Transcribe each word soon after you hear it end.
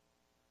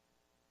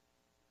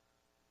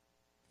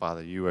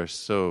Father, you are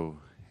so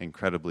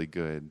incredibly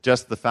good.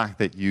 Just the fact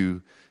that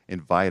you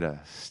invite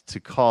us to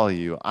call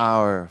you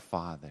our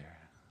Father.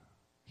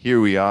 Here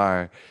we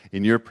are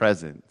in your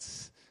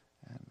presence.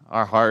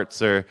 Our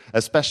hearts are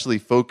especially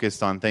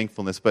focused on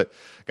thankfulness, but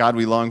God,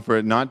 we long for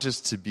it not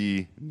just to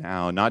be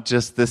now, not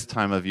just this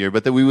time of year,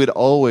 but that we would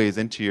always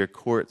enter your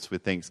courts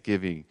with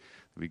thanksgiving.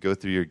 We go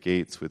through your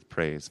gates with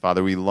praise.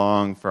 Father, we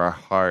long for our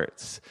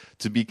hearts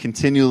to be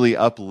continually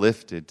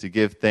uplifted, to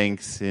give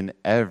thanks in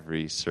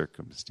every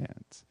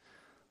circumstance.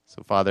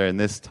 So, Father, in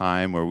this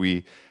time where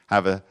we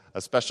have a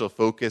special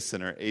focus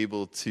and are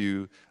able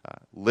to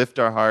lift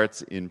our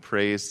hearts in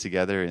praise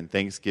together in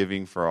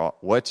thanksgiving for all,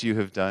 what you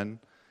have done,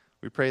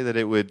 we pray that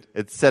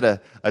it set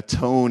a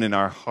tone in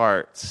our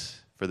hearts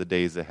for the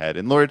days ahead.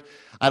 And Lord,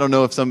 I don't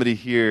know if somebody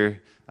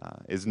here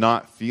is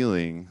not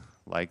feeling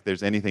like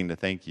there's anything to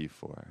thank you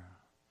for.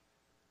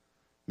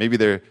 Maybe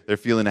they're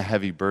feeling a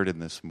heavy burden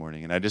this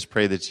morning, and I just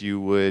pray that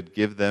you would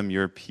give them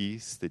your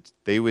peace, that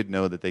they would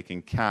know that they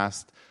can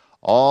cast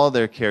all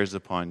their cares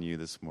upon you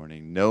this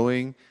morning,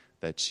 knowing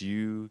that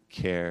you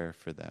care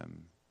for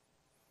them.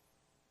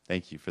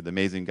 Thank you for the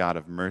amazing God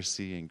of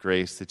mercy and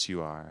grace that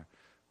you are.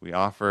 We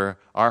offer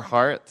our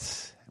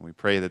hearts, and we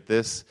pray that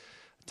this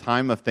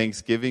time of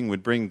thanksgiving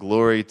would bring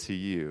glory to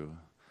you.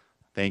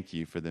 Thank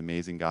you for the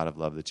amazing God of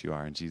love that you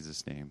are. In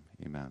Jesus' name,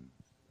 amen.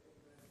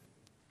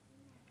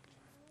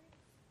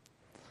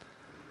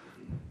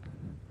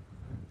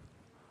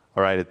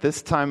 All right, at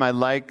this time, I'd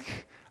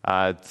like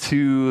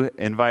to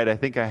invite, I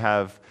think I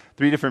have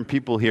 3 different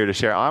people here to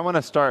share. I want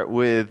to start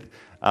with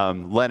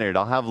Leonard.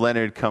 I'll have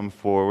Leonard come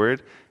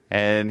forward,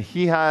 and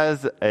he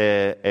has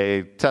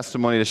a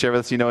testimony to share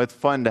with us. You know, it's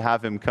fun to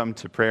have him come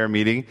to prayer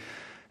meeting,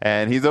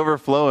 and he's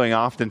overflowing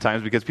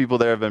oftentimes because people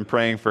there have been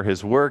praying for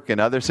his work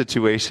and other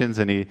situations,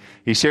 and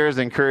he shares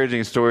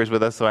encouraging stories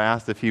with us, so I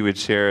asked if he would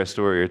share a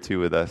story or 2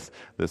 with us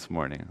this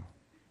morning.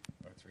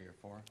 Or 3 or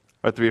 4?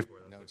 Or 3 or 4.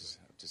 No,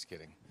 just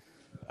kidding.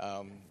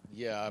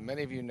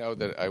 Many of you know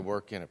that I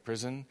work in a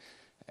prison,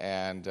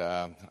 and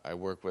I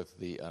work with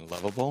the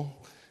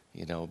unlovable,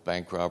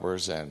 bank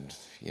robbers and,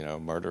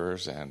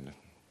 murderers and,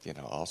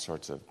 all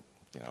sorts of,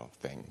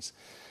 things.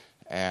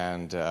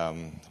 And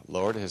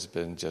Lord has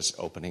been just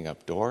opening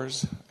up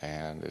doors,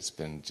 and it's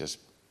been just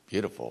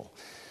beautiful.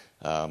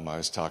 I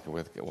was talking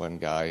with one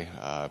guy,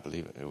 I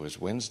believe it was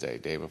Wednesday,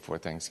 day before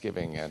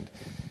Thanksgiving, and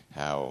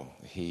how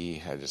he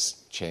had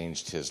just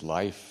changed his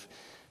life.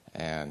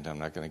 And I'm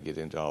not going to get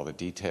into all the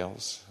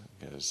details,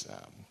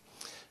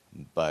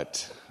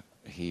 but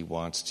he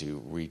wants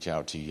to reach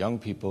out to young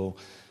people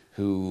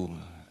who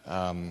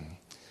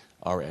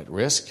are at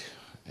risk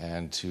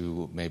and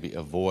to maybe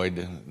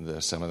avoid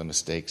some of the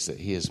mistakes that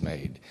he has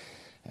made.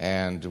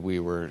 And we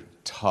were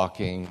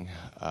talking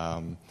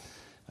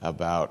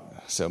about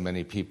so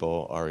many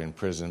people are in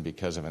prison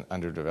because of an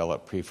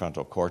underdeveloped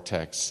prefrontal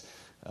cortex,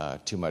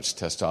 too much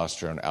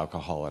testosterone,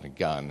 alcohol, and a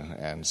gun.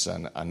 And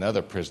so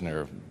another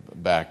prisoner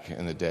back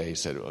in the day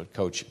said, well,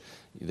 Coach,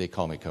 they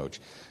call me Coach,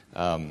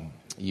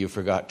 you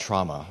forgot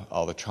trauma,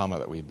 all the trauma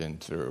that we've been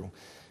through.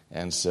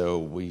 And so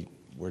we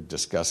were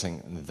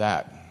discussing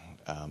that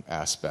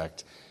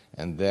aspect.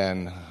 And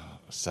then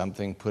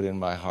something put in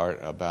my heart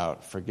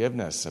about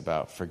forgiveness,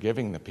 about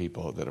forgiving the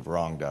people that have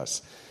wronged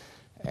us.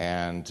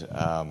 And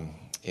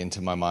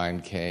into my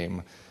mind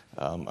came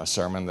a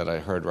sermon that I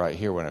heard right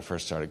here when I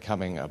first started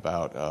coming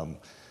about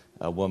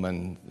a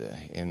woman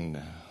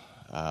in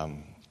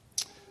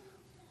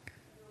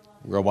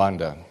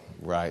Rwanda,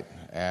 right?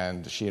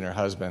 And she and her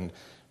husband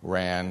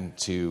ran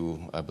to,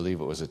 I believe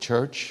it was a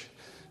church,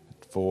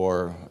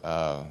 for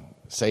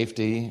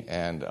safety,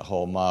 and a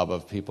whole mob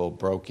of people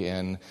broke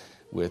in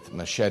with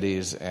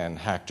machetes and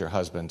hacked her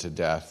husband to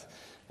death.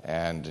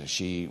 And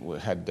she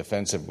had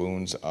defensive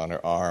wounds on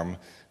her arm,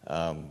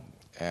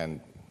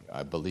 and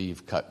I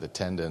believe cut the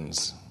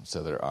tendons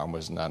so that her arm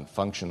was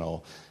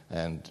non-functional,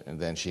 and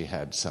then she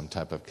had some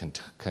type of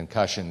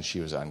concussion. She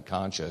was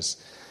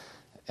unconscious,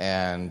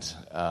 and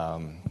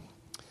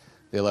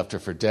they left her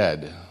for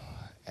dead.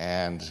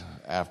 And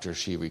after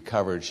she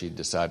recovered, she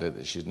decided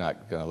that she's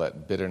not going to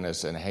let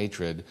bitterness and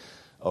hatred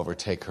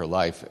overtake her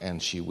life,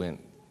 and she went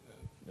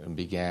and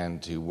began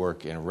to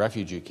work in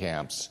refugee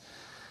camps.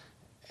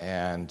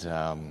 And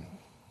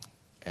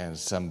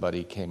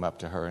somebody came up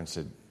to her and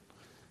said,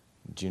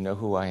 "Do you know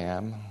who I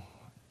am?"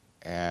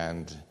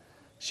 And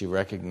she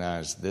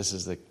recognized, this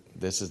is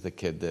the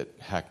kid that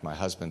hacked my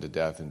husband to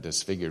death and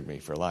disfigured me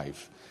for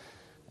life.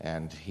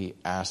 And he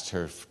asked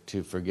her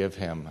to forgive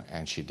him,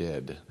 and she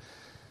did.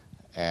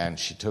 And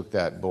she took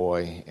that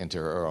boy into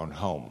her own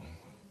home.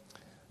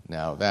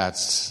 Now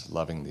that's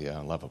loving the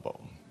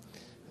unlovable.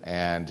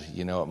 And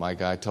you know what my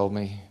guy told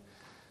me?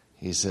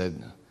 He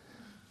said,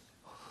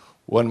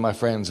 one of my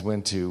friends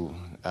went to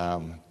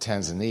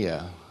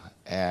Tanzania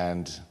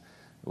and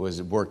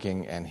was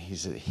working, and he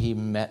said he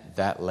met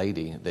that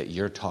lady that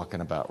you're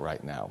talking about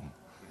right now.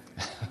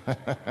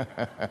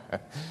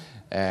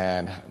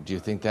 And do you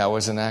think that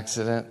was an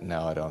accident?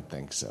 No, I don't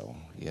think so.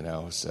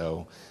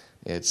 So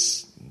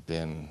it's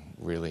been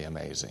really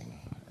amazing,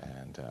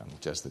 and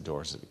just the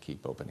doors that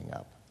keep opening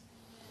up.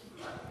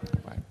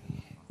 Right.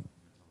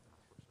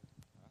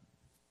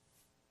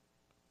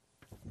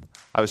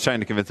 I was trying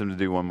to convince him to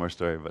do one more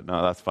story, but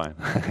no, that's fine.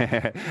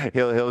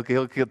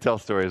 he'll tell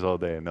stories all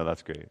day. No,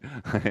 that's great.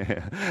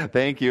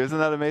 Thank you. Isn't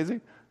that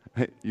amazing?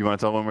 You want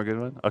to tell one more good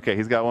one? Okay,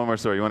 he's got one more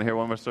story. You want to hear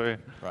one more story?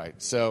 Right.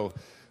 So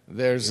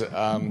there's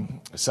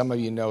some of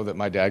you know that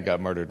my dad got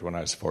murdered when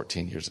I was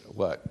 14 years old.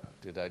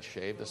 What? Did I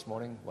shave this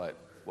morning? What?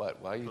 What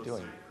are you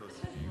doing?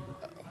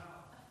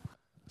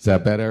 Is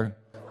that better?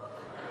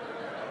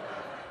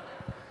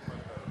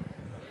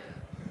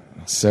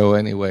 So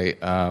anyway,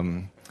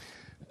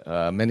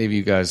 many of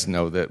you guys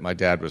know that my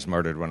dad was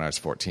murdered when I was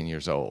 14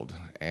 years old,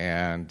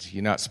 and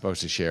you're not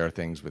supposed to share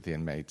things with the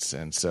inmates.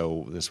 And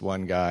so this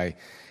one guy,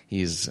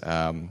 he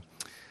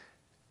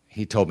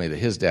told me that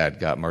his dad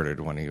got murdered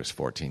when he was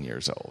 14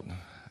 years old.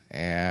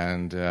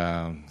 And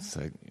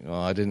so,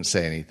 well, I didn't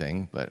say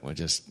anything, but we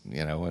just,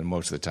 and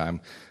most of the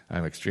time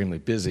I'm extremely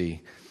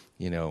busy.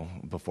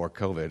 Before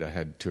COVID, I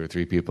had 2 or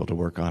 3 people to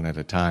work on at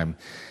a time.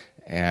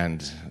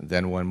 And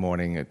then one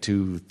morning at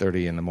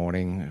 2:30 in the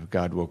morning,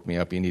 God woke me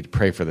up, you need to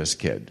pray for this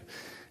kid.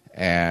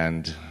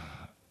 And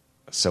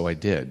so I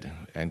did.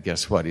 And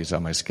guess what? He's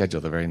on my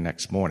schedule the very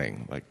next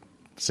morning, like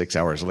 6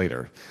 hours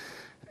later.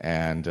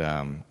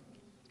 And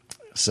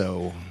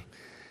so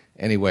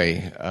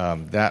anyway,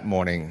 that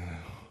morning,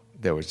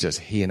 there was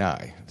just he and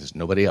I. There's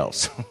nobody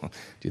else. Do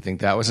you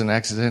think that was an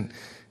accident?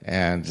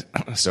 And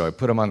so I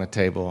put him on the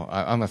table.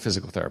 I'm a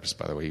physical therapist,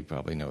 by the way. You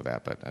probably know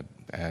that.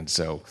 And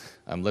so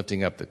I'm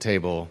lifting up the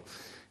table,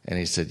 and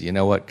he said, "You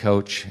know what,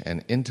 Coach?"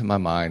 And into my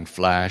mind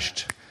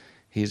flashed,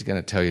 he's going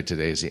to tell you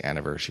today's the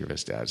anniversary of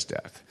his dad's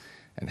death.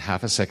 And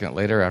half a second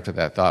later, after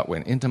that thought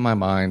went into my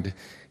mind,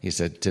 he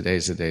said,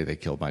 "Today's the day they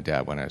killed my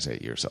dad when I was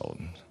 8 years old."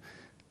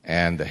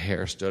 And the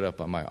hair stood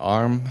up on my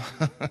arm,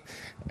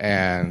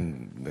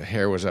 and the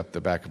hair was up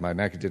the back of my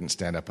neck. It didn't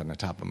stand up on the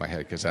top of my head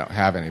because I don't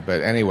have any.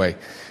 But anyway,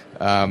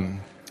 I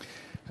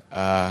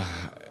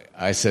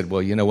said,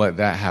 well, you know what?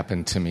 That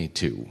happened to me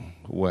too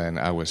when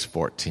I was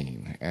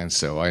 14. And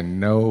so I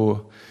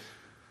know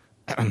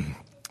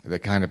the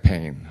kind of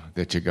pain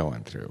that you're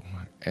going through.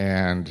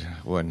 And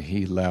when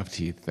he left,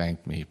 he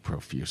thanked me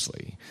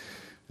profusely.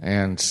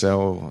 And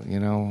so,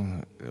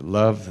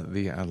 love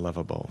the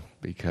unlovable,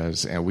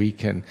 because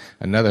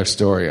another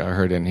story I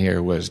heard in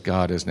here was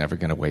God is never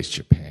going to waste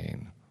your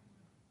pain.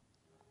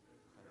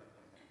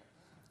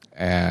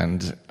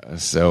 And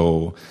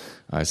so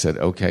I said,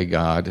 okay,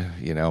 God,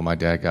 my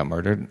dad got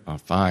murdered. Oh,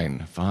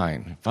 fine. It's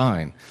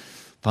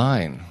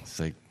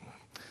like,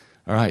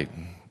 all right,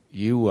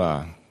 you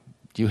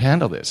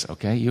handle this,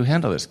 okay? You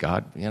handle this,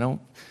 God. You're not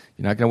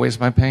going to waste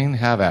my pain?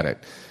 Have at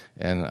it.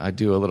 And I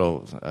do a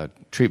little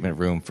treatment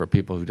room for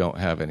people who don't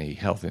have any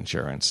health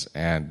insurance.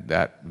 And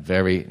that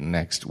very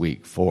next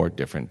week, 4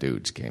 different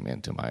dudes came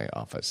into my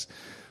office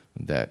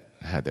that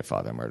had their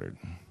father murdered.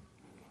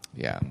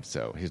 Yeah,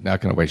 so he's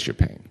not going to waste your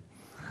pain.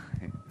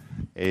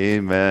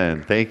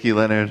 Amen. Thank you,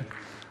 Leonard.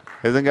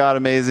 Isn't God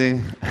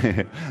amazing?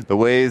 The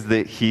ways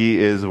that he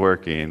is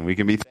working. We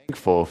can be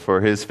thankful for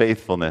his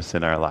faithfulness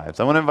in our lives.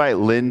 I want to invite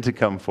Lynn to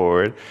come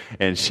forward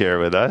and share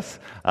with us.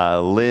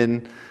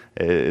 Lynn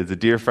is a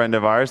dear friend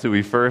of ours who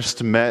we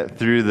first met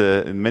through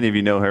many of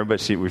you know her, but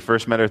we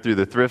first met her through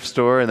the thrift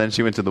store, and then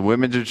she went to the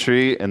women's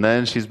retreat, and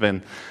then she's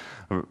been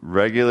a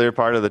regular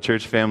part of the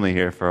church family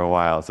here for a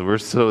while. So we're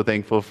so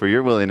thankful for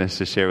your willingness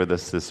to share with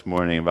us this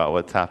morning about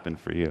what's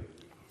happened for you.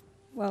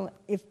 Well,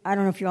 I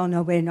don't know if you all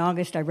know, but in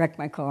August I wrecked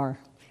my car.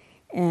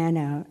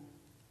 And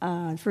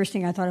the first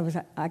thing I thought of was,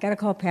 I got to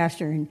call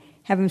Pastor and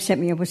have him set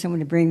me up with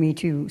someone to bring me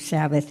to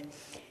Sabbath.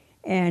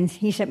 And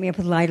he set me up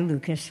with Lyda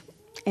Lucas.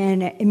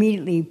 And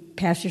immediately,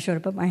 Pastor showed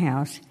up at my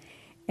house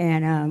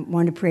and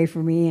wanted to pray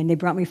for me. And they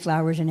brought me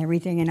flowers and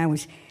everything. And I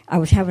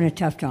was having a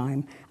tough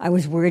time. I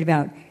was worried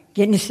about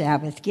getting to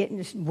Sabbath,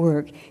 getting to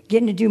work,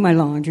 getting to do my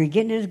laundry,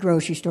 getting to the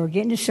grocery store,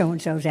 getting to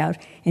so-and-so's house,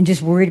 and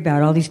just worried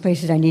about all these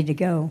places I need to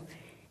go.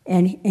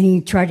 And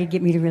he tried to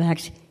get me to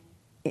relax.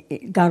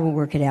 God will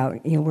work it out.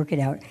 He'll work it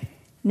out.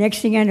 Next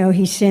thing I know,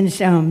 he sends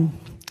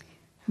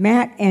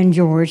Matt and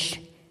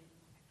George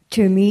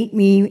to meet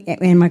me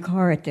in my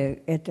car at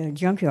the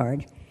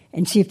junkyard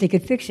and see if they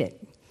could fix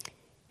it.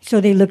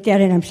 So they looked at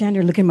it, and I'm standing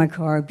there looking at my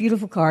car, a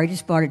beautiful car. I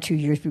just bought it 2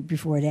 years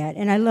before that,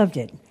 and I loved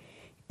it.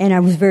 And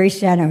I was very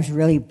sad, and I was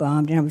really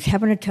bummed, and I was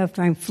having a tough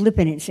time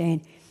flipping it,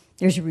 saying,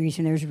 there's a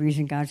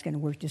reason God's going to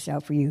work this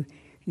out for you.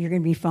 You're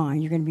going to be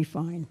fine. You're going to be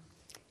fine.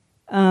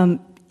 And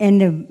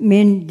the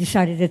men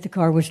decided that the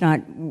car was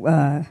not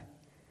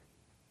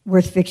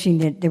worth fixing,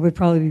 that there would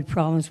probably be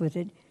problems with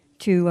it,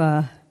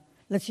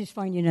 let's just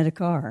find you another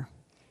car.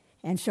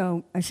 And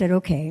so I said,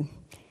 okay.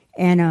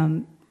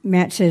 And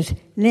Matt says,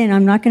 Lynn,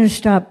 I'm not going to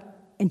stop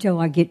until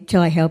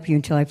I help you,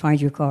 until I find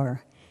your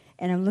car.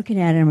 And I'm looking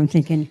at him, I'm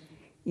thinking,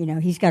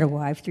 he's got a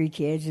wife, 3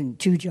 kids, and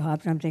 2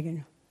 jobs. And I'm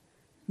thinking,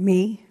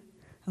 me?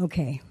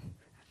 Okay,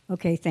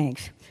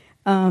 thanks.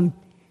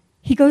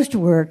 He goes to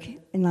work,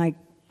 and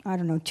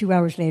 2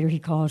 hours later, he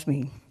calls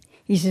me.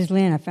 He says,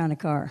 Lynn, I found a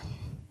car.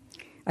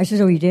 I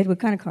says, oh, you did? What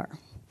kind of car?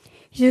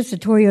 He says,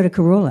 it's a Toyota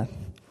Corolla.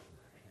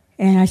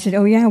 And I said,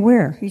 oh, yeah,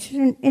 where? He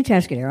said, in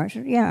Tuscadero. I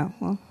said, yeah,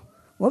 well,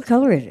 what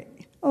color is it?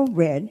 Oh,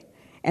 red.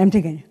 And I'm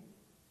thinking,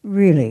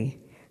 really?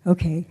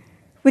 Okay.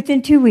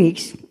 Within 2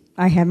 weeks,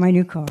 I had my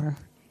new car.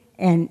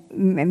 And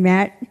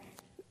Matt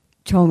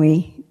told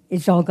me,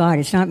 it's all God.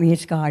 It's not me,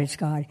 it's God, it's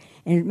God.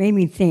 And it made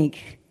me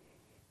think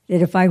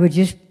that if I would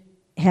just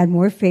had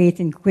more faith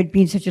and quit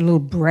being such a little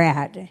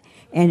brat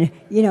and,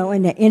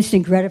 and the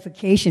instant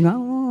gratification,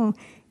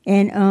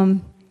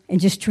 and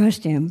just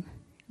trust him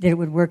that it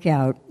would work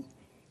out.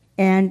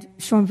 And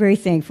so I'm very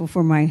thankful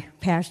for my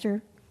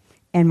pastor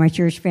and my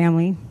church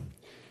family.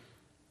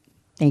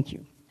 Thank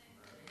you.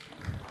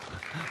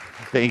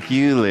 Thank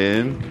you,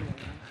 Lynn.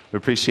 We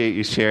appreciate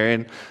you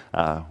sharing.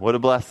 What a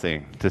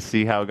blessing to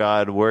see how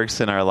God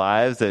works in our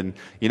lives. And,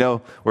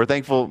 we're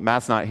thankful.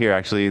 Matt's not here,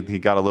 actually. He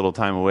got a little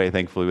time away,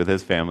 thankfully, with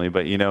his family.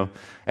 But,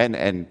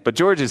 but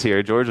George is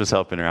here. George was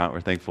helping her out.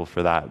 We're thankful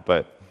for that.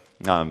 But,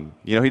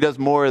 he does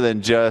more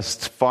than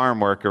just farm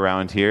work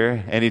around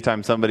here.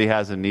 Anytime somebody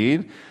has a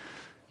need,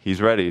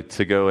 he's ready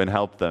to go and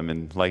help them.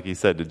 And like he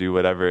said, to do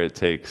whatever it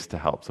takes to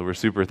help. So we're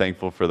super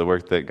thankful for the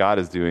work that God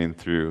is doing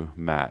through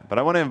Matt. But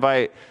I want to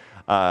invite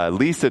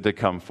Lisa to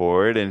come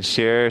forward and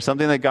share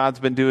something that God's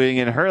been doing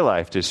in her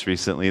life just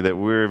recently that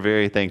we're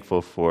very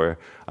thankful for,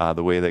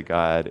 the way that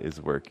God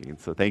is working.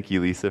 So thank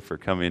you, Lisa, for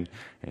coming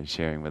and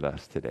sharing with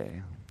us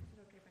today.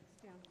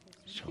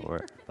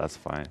 Sure, that's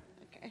fine.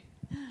 Okay.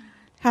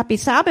 Happy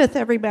Sabbath,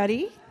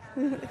 everybody.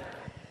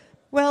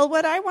 Well,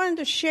 what I wanted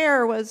to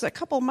share was a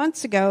couple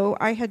months ago,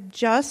 I had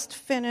just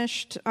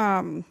finished,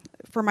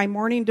 for my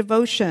morning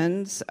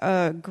devotions,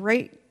 a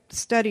great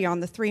study on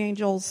the three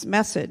angels'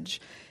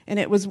 message. And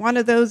it was one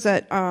of those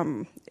that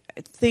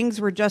things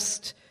were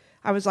just,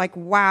 I was like,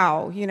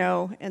 wow,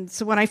 And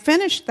so when I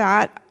finished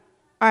that,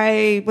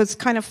 I was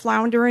kind of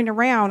floundering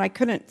around. I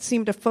couldn't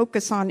seem to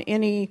focus on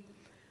anything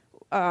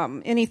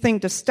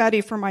to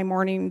study for my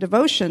morning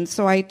devotion.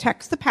 So I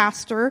texted the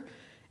pastor,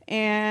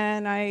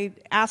 and I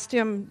asked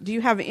him, do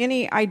you have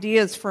any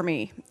ideas for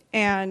me?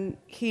 And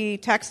he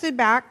texted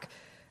back,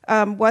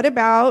 what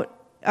about...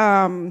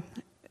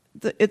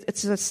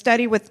 it's a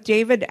study with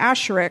David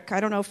Asscherick. I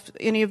don't know if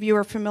any of you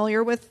are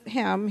familiar with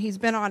him. He's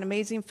been on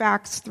Amazing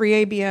Facts,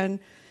 3ABN.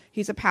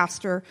 He's a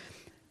pastor.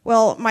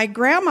 Well, my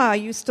grandma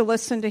used to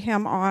listen to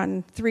him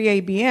on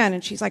 3ABN,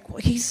 and she's like, well,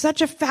 he's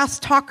such a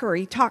fast talker.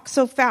 He talks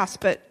so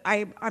fast, but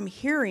I'm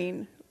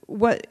hearing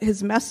what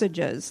his message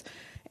is.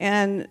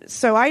 And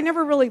so I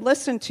never really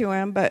listened to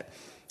him, but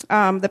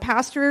the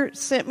pastor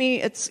sent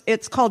me,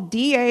 it's called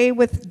DA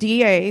with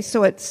DA,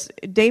 so it's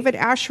David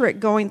Asscherick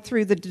going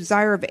through the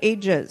Desire of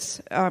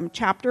Ages,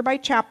 chapter by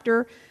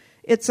chapter.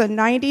 It's a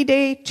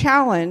 90-day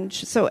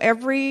challenge, so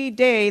every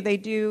day they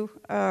do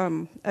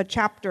a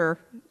chapter.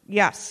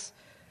 Yes,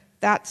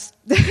 that's...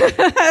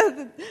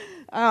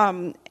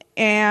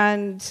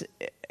 and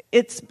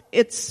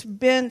it's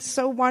been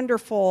so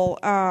wonderful.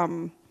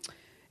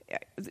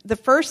 The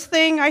first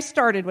thing I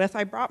started with,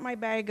 I brought my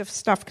bag of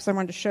stuff because I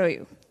wanted to show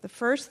you. The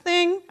first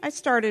thing I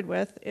started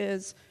with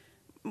is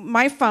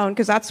my phone,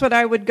 because that's what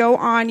I would go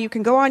on. You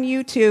can go on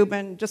YouTube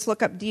and just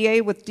look up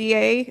DA with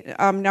DA.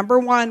 Number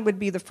one would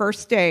be the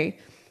first day.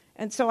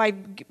 And so I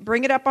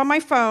bring it up on my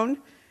phone,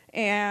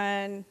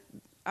 and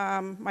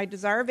my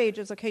Desire of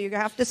Ages. Okay, you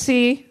have to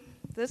see.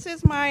 This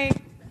is look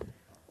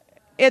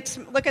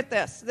at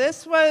this.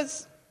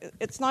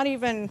 It's not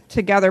even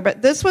together,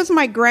 but this was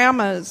my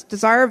grandma's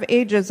Desire of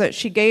Ages that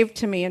she gave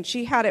to me, and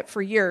she had it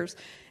for years.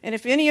 And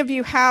if any of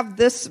you have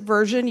this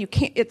version, you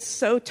can't. It's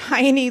so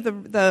tiny.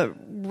 The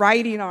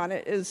writing on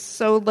it is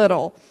so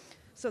little.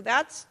 So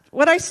that's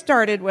what I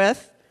started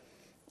with.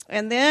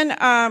 And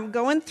then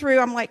going through,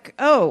 I'm like,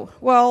 oh,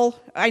 well,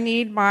 I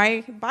need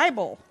my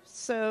Bible.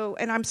 So,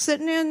 and I'm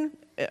sitting in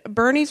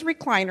Bernie's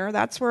recliner.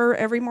 That's where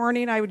every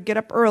morning I would get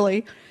up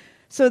early.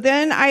 So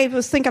then I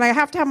was thinking I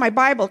have to have my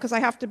Bible because I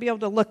have to be able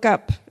to look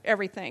up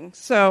everything.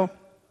 So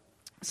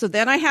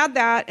then I had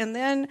that, and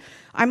then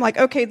I'm like,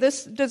 okay,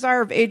 this Desire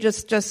of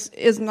Ages just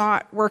is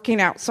not working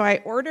out. So I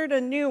ordered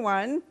a new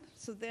one.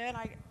 So then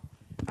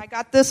I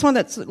got this one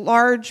that's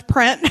large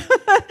print.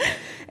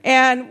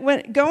 And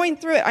when going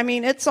through it, I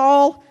mean, it's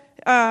all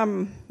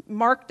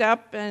marked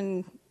up.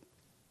 And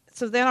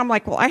so then I'm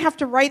like, well, I have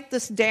to write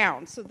this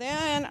down. So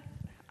then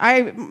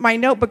my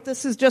notebook,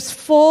 this is just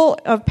full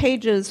of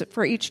pages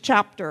for each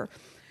chapter.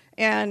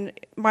 And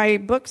my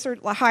books are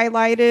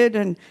highlighted,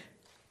 and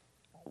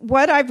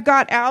what I've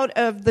got out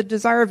of the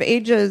Desire of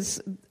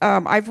Ages,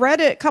 I've read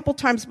it a couple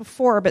times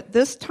before, but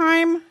this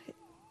time,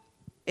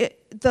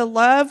 the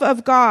love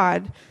of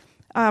God,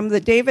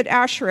 that David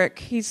Asscherick,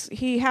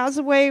 he has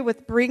a way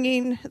with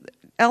bringing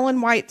Ellen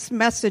White's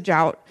message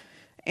out,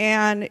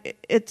 and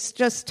it's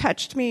just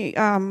touched me.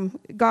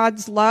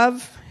 God's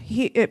love,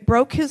 it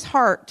broke his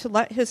heart to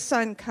let his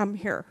son come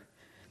here.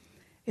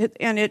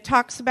 And it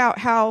talks about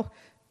how,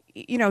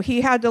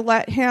 he had to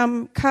let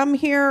him come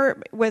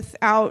here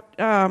without...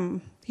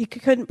 he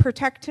couldn't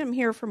protect him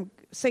here from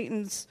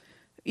Satan's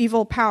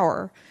evil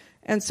power.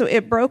 And so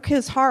it broke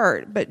his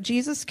heart. But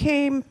Jesus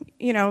came,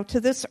 to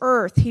this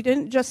earth. He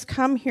didn't just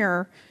come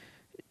here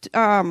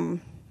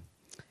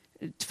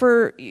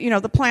for,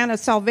 the plan of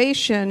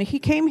salvation. He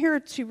came here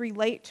to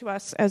relate to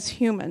us as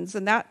humans,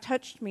 and that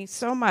touched me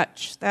so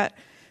much that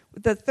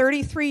the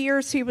 33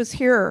 years he was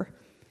here,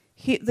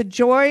 the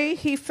joy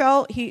he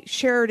felt, he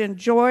shared in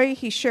joy,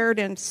 he shared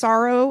in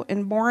sorrow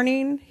and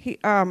mourning.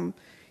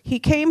 He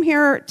came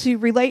here to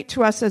relate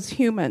to us as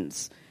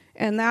humans,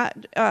 and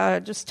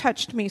that just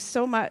touched me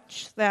so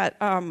much that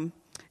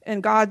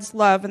in God's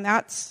love, and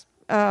that's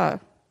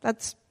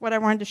what I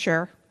wanted to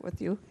share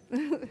with you.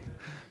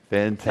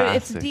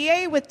 Fantastic. It's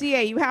DA with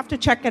DA. You have to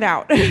check it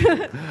out.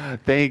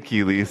 Thank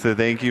you, Lisa.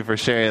 Thank you for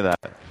sharing that.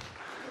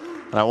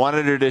 And I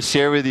wanted her to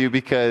share with you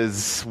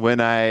because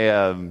when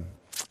I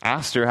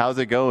asked her, how's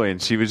it going?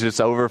 She was just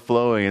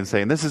overflowing and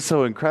saying, this is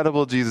so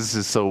incredible. Jesus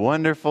is so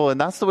wonderful.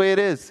 And that's the way it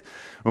is.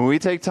 When we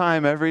take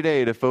time every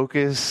day to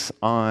focus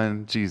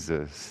on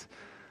Jesus,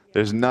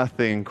 there's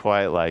nothing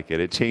quite like it.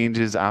 It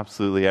changes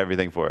absolutely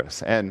everything for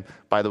us. And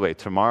by the way,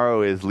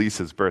 tomorrow is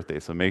Lisa's birthday,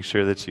 so make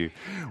sure that you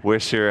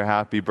wish her a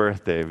happy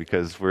birthday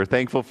because we're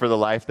thankful for the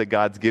life that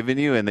God's given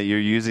you and that you're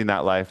using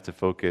that life to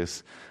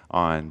focus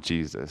on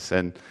Jesus.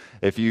 And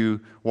if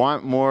you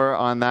want more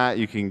on that,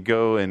 you can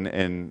go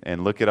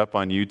and look it up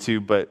on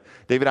YouTube. But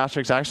David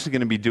Asterick's actually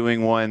going to be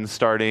doing one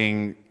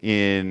starting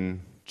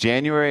in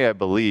January, I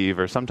believe,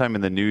 or sometime in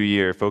the new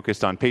year,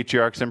 focused on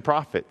patriarchs and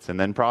prophets, and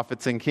then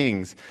prophets and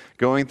kings,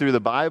 going through the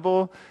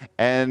Bible,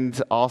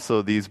 and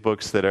also these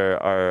books that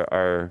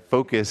are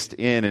focused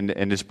in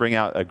and just bring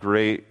out a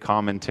great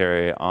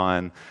commentary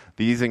on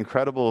these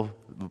incredible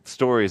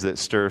stories that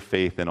stir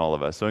faith in all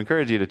of us. So I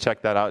encourage you to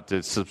check that out,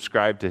 to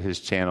subscribe to his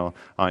channel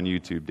on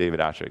YouTube, David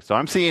Asterick. So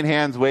I'm seeing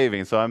hands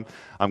waving, so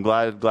I'm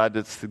glad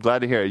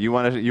to hear it. You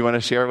want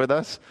to share with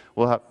us?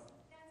 We'll have.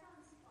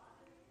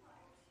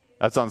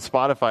 That's on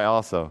Spotify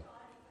also.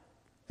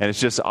 And it's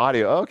just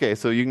audio. Okay,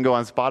 so you can go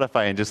on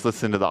Spotify and just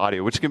listen to the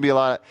audio, which can be a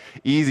lot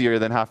easier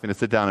than having to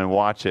sit down and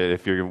watch it.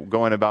 If you're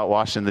going about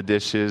washing the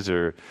dishes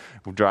or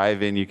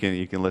driving, you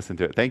can listen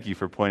to it. Thank you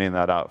for pointing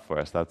that out for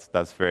us.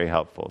 That's very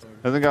helpful.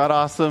 Isn't God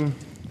awesome?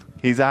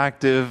 He's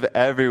active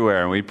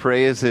everywhere, and we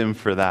praise him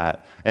for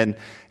that. And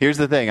here's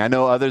the thing. I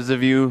know others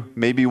of you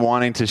may be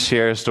wanting to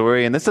share a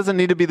story, and this doesn't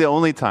need to be the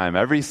only time.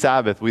 Every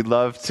Sabbath, we'd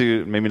love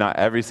to, maybe not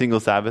every single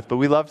Sabbath, but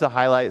we love to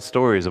highlight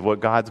stories of what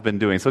God's been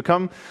doing. So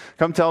come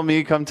tell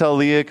me, come tell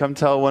Leah, come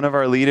tell one of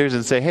our leaders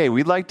and say, hey,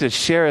 we'd like to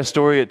share a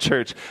story at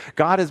church.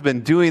 God has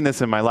been doing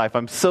this in my life.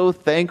 I'm so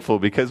thankful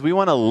because we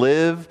want to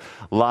live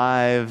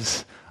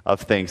lives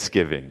of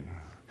thanksgiving.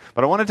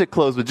 But I wanted to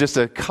close with just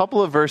a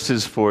couple of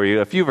verses for you,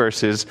 a few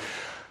verses,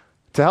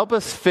 to help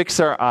us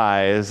fix our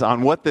eyes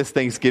on what this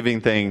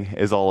Thanksgiving thing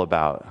is all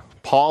about.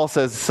 Paul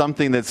says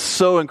something that's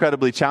so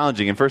incredibly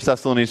challenging. In 1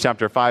 Thessalonians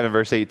chapter 5 and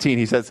verse 18,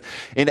 he says,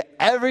 in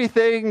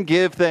everything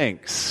give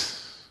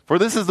thanks, for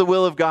this is the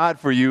will of God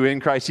for you in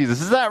Christ Jesus.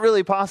 Is that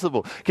really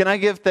possible? Can I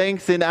give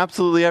thanks in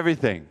absolutely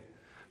everything?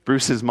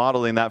 Bruce is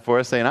modeling that for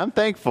us, saying, I'm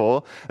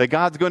thankful that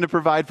God's going to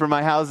provide for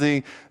my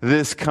housing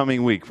this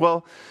coming week.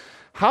 Well,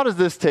 how does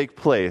this take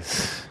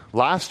place?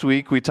 Last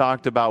week we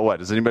talked about what?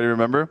 Does anybody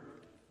remember?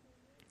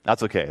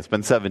 That's okay. It's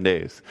been 7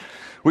 days.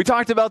 We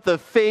talked about the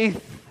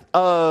faith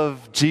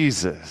of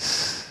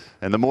Jesus.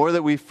 And the more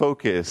that we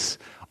focus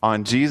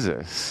on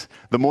Jesus,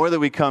 the more that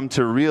we come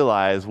to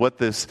realize what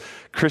this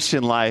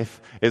Christian life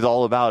is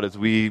all about as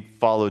we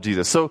follow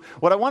Jesus. So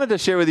what I wanted to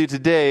share with you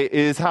today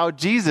is how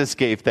Jesus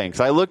gave thanks.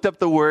 I looked up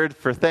the word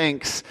for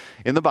thanks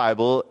in the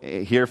Bible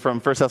here from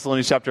 1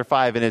 Thessalonians chapter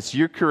 5, and it's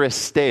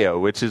Eucharisteo,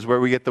 which is where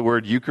we get the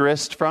word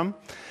Eucharist from.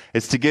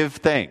 It's to give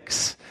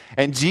thanks.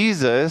 And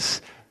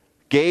Jesus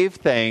gave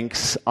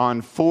thanks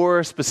on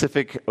 4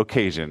 specific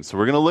occasions. So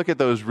we're going to look at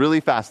those really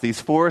fast, these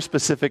 4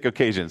 specific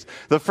occasions.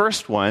 The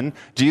first one,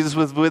 Jesus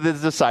was with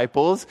his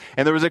disciples,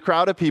 and there was a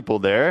crowd of people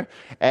there,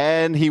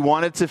 and he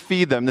wanted to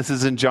feed them. This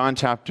is in John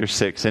chapter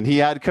 6, and he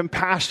had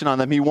compassion on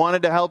them. He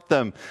wanted to help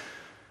them.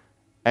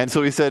 And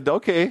so he said,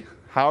 okay,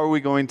 how are we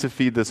going to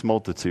feed this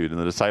multitude? And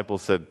the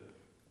disciples said,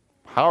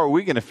 how are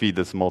we going to feed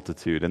this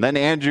multitude? And then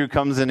Andrew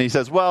comes in and he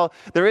says, well,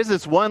 there is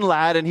this one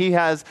lad, and he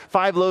has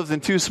 5 loaves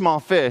and 2 small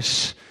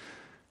fish.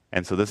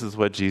 And so this is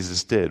what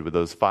Jesus did with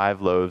those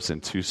 5 loaves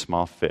and 2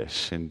 small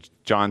fish in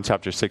John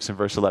chapter 6 and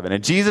verse 11.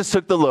 And Jesus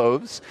took the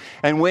loaves,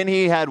 and when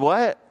he had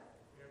what?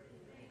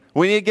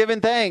 When he had given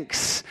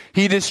thanks,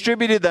 he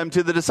distributed them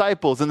to the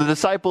disciples, and the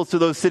disciples to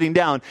those sitting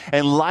down,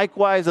 and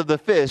likewise of the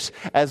fish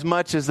as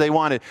much as they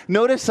wanted.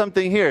 Notice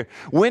something here.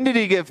 When did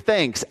he give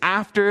thanks?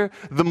 After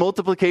the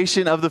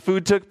multiplication of the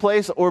food took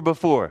place or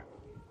before?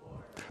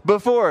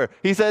 Before.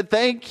 He said,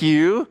 thank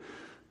you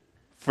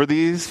for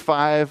these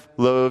 5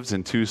 loaves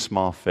and 2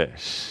 small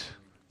fish.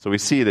 So we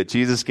see that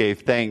Jesus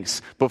gave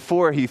thanks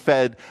before he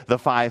fed the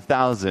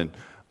 5,000.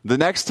 The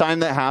next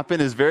time that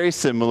happened is very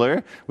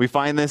similar. We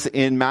find this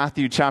in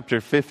Matthew chapter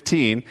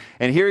 15.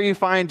 And here you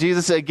find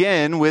Jesus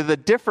again with a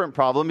different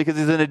problem because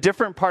he's in a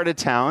different part of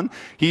town.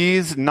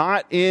 He's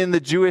not in the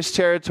Jewish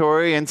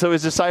territory, and so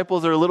his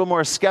disciples are a little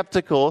more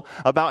skeptical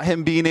about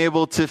him being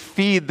able to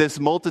feed this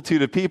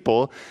multitude of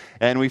people.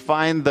 And we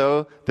find,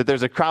 though, that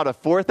there's a crowd of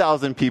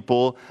 4,000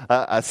 people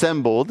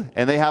assembled,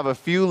 and they have a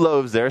few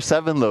loaves there,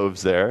 7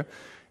 loaves there.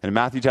 And in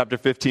Matthew chapter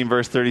 15,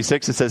 verse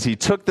 36, it says, he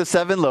took the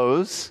 7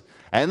 loaves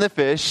and the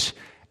fish,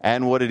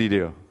 and what did he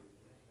do?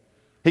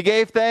 He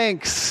gave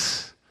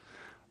thanks,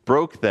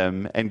 broke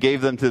them, and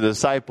gave them to the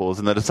disciples,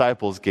 and the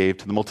disciples gave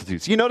to the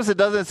multitudes. You notice it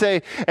doesn't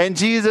say, and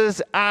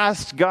Jesus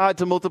asked God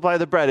to multiply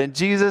the bread, and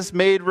Jesus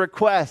made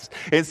request.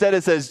 Instead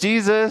it says,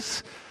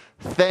 Jesus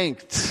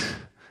thanked.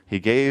 He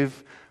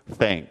gave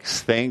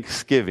thanks,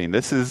 thanksgiving.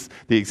 This is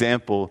the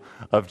example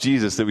of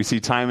Jesus that we see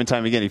time and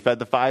time again. He fed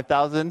the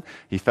 5,000,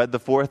 he fed the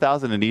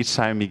 4,000, and each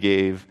time he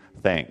gave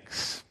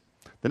thanks.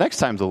 The next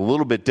time's a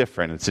little bit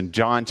different. It's in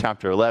John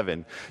chapter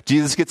 11.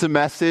 Jesus gets a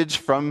message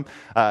from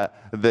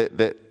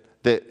that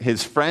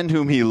his friend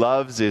whom he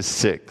loves is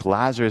sick.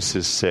 Lazarus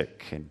is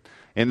sick. And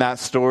in that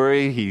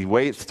story, he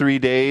waits 3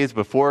 days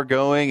before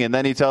going, and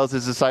then he tells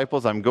his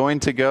disciples, I'm going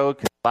to go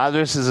because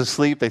Lazarus is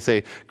asleep. They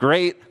say,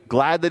 great,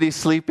 glad that he's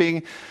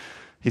sleeping.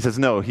 He says,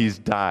 no, he's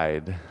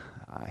died.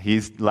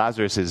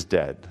 Lazarus is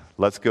dead.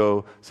 Let's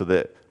go so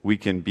that we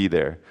can be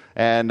there.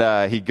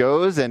 And he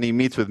goes and he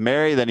meets with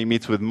Mary, then he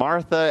meets with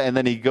Martha, and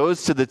then he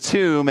goes to the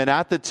tomb, and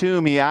at the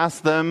tomb he asks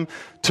them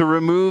to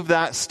remove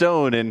that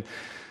stone. And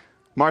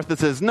Martha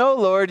says, no,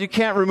 Lord, you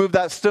can't remove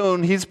that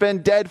stone. He's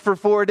been dead for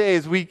 4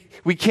 days. We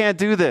can't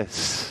do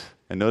this.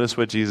 And notice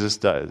what Jesus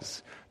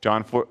does.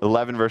 John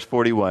 11, verse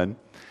 41.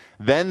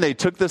 Then they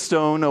took the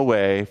stone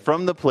away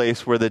from the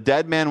place where the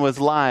dead man was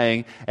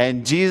lying,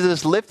 and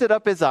Jesus lifted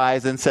up his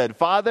eyes and said,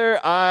 Father,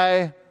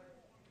 I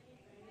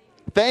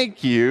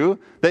thank you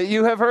that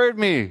you have heard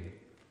me.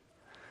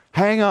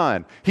 Hang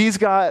on. He's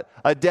got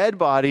a dead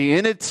body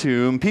in a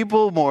tomb,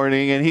 people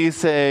mourning, and he's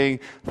saying,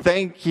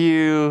 thank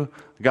you,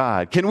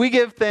 God. Can we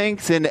give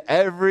thanks in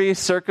every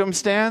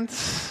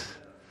circumstance?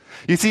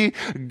 You see,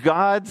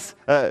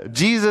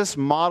 Jesus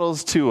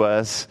models to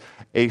us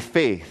a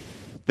faith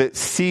that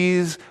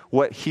sees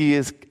what he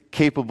is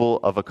capable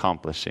of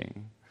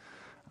accomplishing.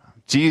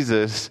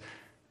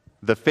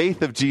 The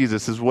faith of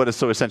Jesus is what is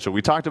so essential.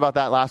 We talked about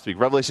that last week.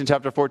 Revelation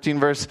chapter 14,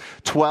 verse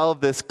 12,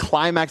 this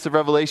climax of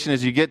Revelation,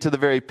 as you get to the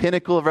very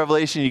pinnacle of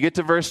Revelation, you get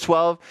to verse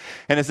 12,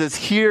 and it says,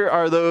 here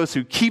are those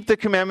who keep the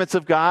commandments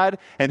of God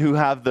and who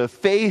have the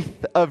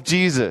faith of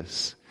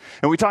Jesus.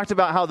 And we talked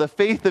about how the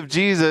faith of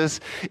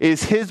Jesus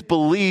is his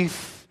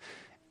belief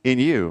in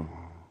you.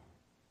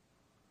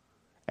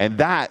 And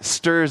that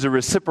stirs a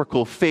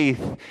reciprocal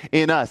faith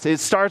in us. It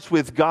starts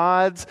with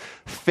God's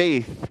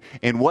faith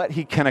in what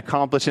he can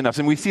accomplish in us.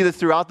 And we see this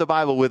throughout the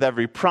Bible with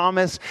every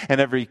promise and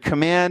every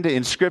command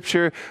in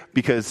Scripture,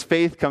 because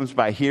faith comes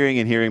by hearing,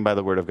 and hearing by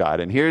the Word of God.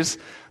 And here's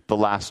the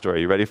last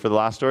story. You ready for the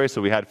last story?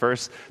 So we had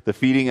first the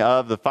feeding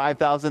of the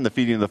 5,000, the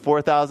feeding of the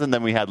 4,000.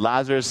 Then we had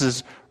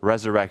Lazarus'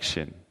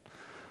 resurrection.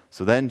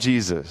 So then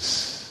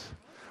Jesus,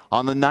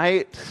 on the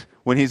night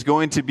when he's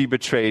going to be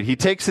betrayed, he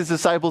takes his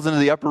disciples into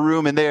the upper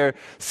room, and they're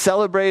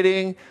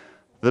celebrating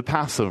the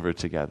Passover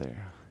together.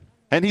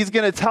 And he's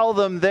going to tell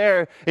them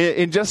there,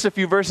 in just a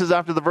few verses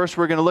after the verse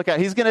we're going to look at,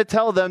 he's going to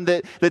tell them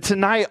that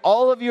tonight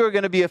all of you are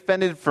going to be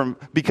offended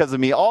because of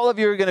me. All of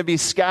you are going to be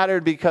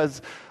scattered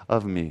because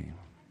of me.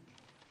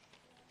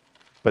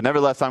 But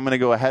nevertheless, I'm going to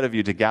go ahead of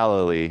you to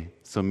Galilee,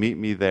 so meet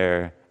me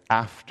there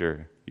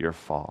after your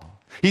fall.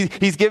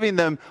 He's giving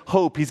them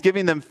hope. He's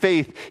giving them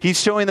faith. He's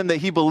showing them that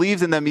he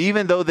believes in them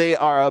even though they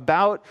are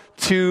about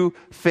to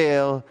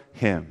fail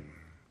him.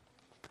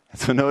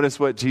 So notice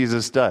what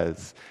Jesus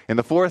does. In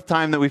the fourth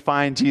time that we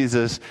find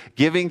Jesus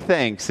giving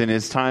thanks in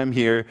his time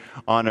here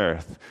on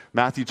earth.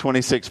 Matthew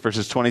 26,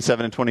 verses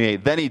 27 and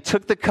 28. Then he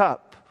took the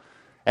cup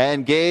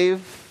and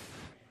gave,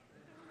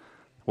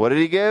 what did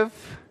he give?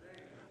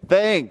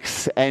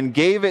 Thanks, and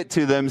gave it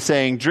to them,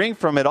 saying, drink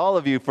from it, all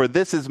of you, for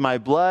this is my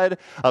blood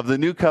of the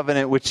new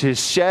covenant, which is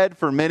shed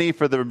for many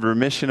for the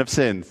remission of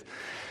sins.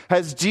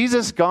 Has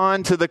Jesus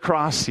gone to the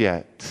cross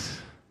yet?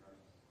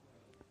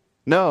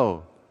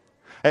 No.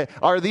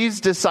 Are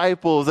these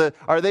disciples,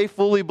 are they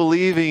fully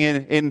believing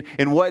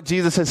in what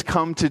Jesus has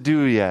come to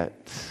do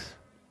yet?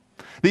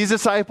 These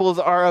disciples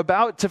are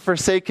about to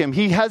forsake him.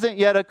 He hasn't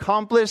yet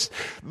accomplished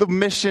the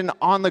mission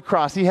on the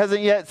cross. He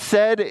hasn't yet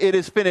said it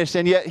is finished,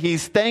 and yet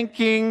he's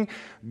thanking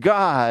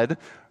God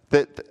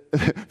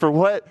for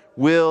what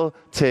will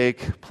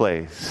take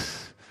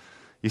place.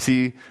 You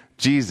see,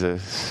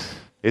 Jesus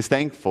is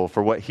thankful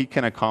for what he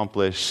can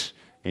accomplish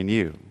in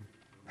you.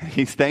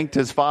 He's thanked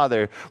his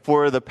Father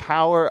for the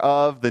power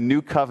of the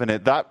new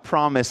covenant, that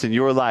promise in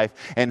your life,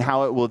 and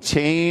how it will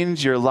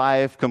change your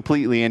life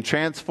completely and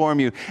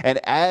transform you. And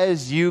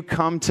as you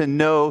come to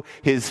know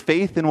his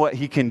faith in what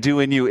he can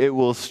do in you, it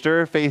will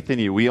stir faith in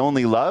you. We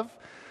only love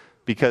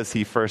because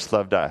he first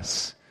loved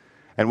us.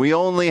 And we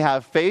only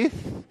have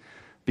faith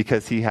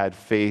because he had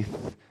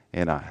faith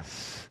in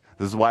us.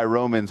 This is why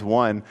Romans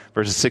 1,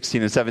 verses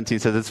 16 and 17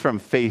 says it's from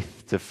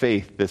faith to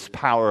faith, this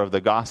power of the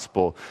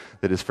gospel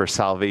that is for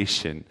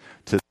salvation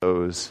to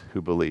those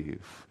who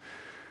believe.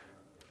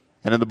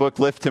 And in the book,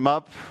 Lift Him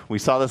Up, we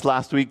saw this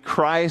last week,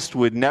 Christ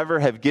would never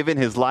have given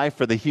his life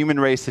for the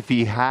human race if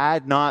he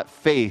had not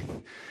faith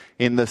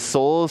in the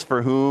souls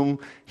for whom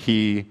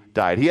he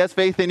died. He has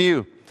faith in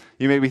you.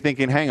 You may be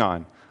thinking, hang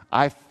on,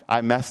 I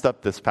messed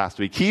up this past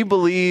week. He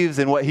believes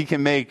in what he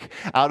can make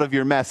out of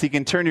your mess. He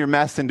can turn your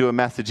mess into a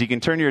message. He can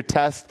turn your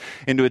test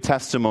into a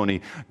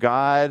testimony.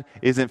 God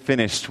isn't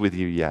finished with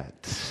you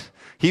yet.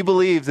 He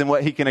believes in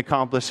what he can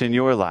accomplish in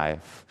your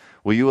life.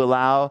 Will you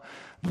allow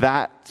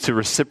that to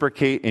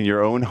reciprocate in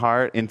your own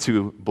heart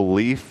into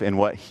belief in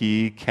what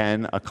he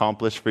can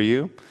accomplish for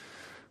you?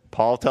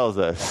 Paul tells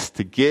us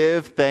to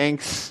give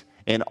thanks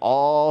in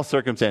all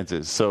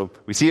circumstances. So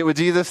we see it with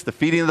Jesus, the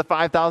feeding of the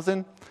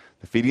 5,000,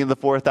 the feeding of the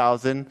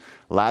 4,000,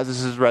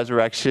 Lazarus'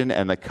 resurrection,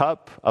 and the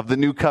cup of the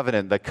new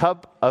covenant, the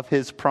cup of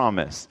his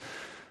promise.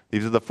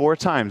 These are the 4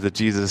 times that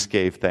Jesus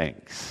gave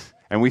thanks.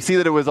 And we see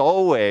that it was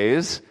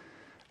always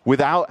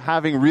without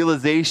having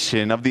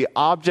realization of the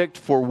object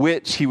for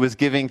which he was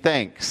giving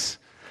thanks.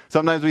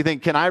 Sometimes we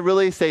think, can I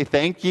really say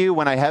thank you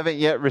when I haven't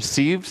yet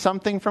received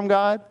something from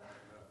God?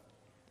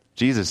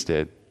 Jesus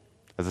did.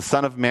 As a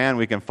son of man,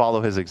 we can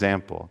follow his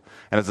example.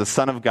 And as a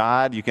son of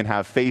God, you can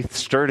have faith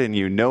stirred in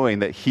you, knowing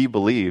that he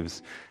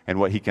believes in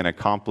what he can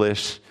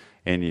accomplish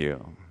in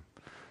you.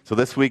 So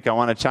this week, I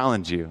want to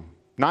challenge you.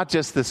 Not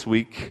just this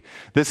week,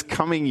 this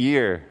coming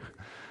year,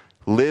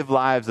 live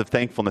lives of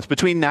thankfulness.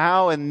 Between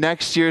now and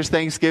next year's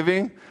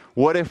Thanksgiving,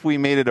 what if we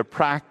made it a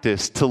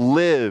practice to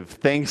live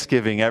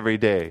Thanksgiving every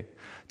day?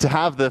 To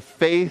have the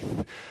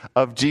faith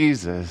of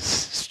Jesus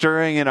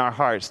stirring in our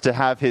hearts, to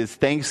have his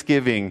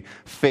Thanksgiving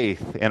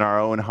faith in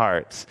our own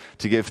hearts,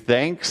 to give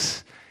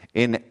thanks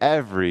in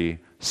every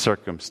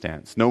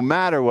circumstance, no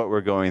matter what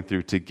we're going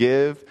through, to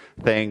give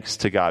thanks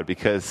to God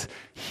because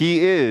he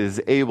is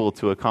able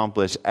to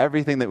accomplish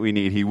everything that we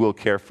need. He will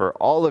care for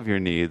all of your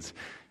needs.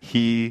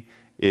 He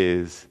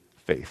is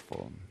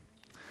faithful.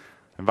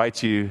 I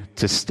invite you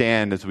to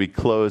stand as we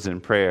close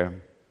in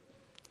prayer.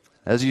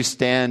 As you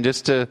stand,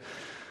 just to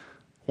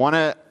want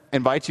to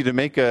invite you to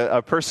make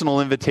a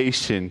personal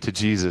invitation to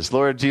Jesus.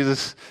 Lord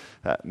Jesus,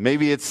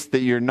 maybe it's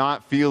that you're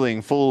not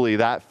feeling fully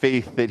that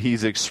faith that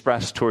he's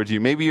expressed towards you.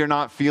 Maybe you're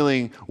not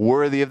feeling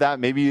worthy of that.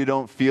 Maybe you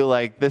don't feel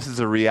like this is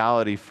a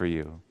reality for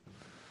you.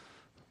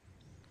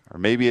 Or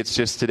maybe it's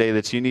just today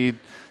that you need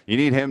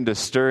him to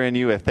stir in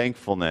you a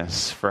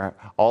thankfulness for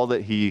all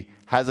that he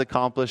has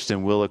accomplished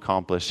and will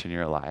accomplish in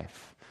your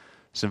life.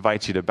 Just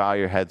invite you to bow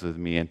your heads with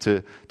me and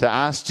to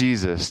ask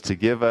Jesus to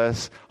give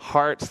us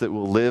hearts that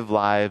will live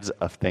lives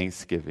of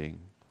thanksgiving.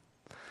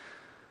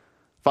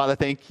 Father,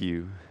 thank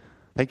you.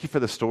 Thank you for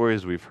the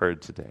stories we've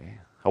heard today,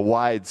 a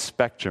wide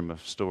spectrum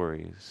of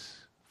stories.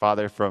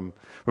 Father, from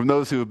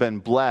those who have been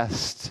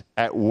blessed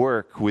at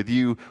work with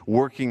you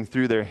working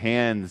through their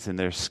hands and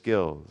their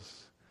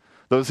skills.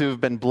 Those who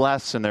have been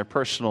blessed in their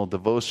personal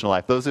devotional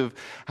life. Those who have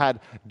had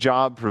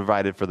job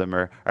provided for them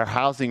or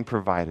housing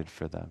provided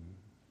for them.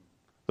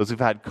 Those who've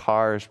had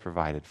cars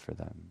provided for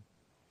them.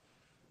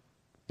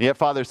 Yet,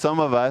 Father, some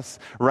of us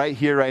right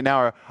here, right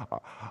now,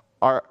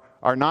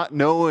 are not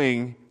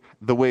knowing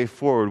the way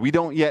forward. We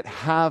don't yet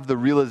have the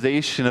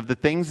realization of the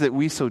things that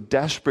we so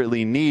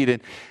desperately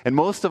need. And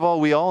most of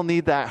all, we all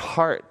need that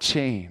heart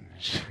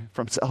change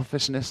from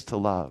selfishness to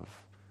love.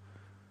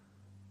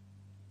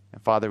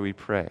 And Father, we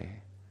pray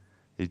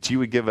that you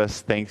would give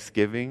us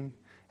thanksgiving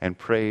and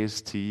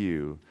praise to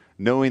you,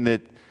 knowing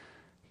that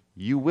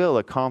you will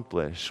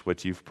accomplish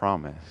what you've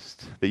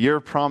promised, that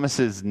your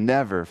promises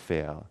never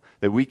fail,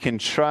 that we can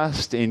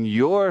trust in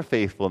your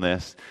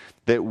faithfulness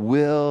that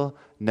will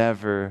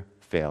never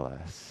fail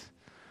us.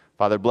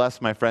 Father,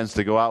 bless my friends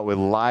to go out with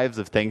lives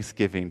of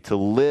thanksgiving, to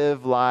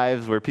live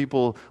lives where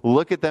people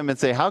look at them and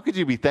say, how could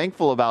you be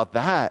thankful about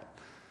that?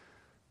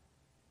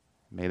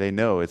 May they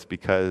know it's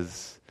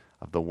because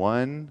of the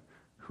one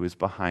who is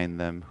behind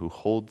them, who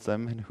holds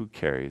them, and who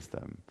carries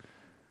them.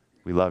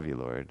 We love you,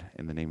 Lord.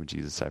 In the name of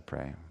Jesus, I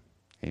pray.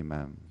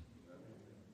 Amen.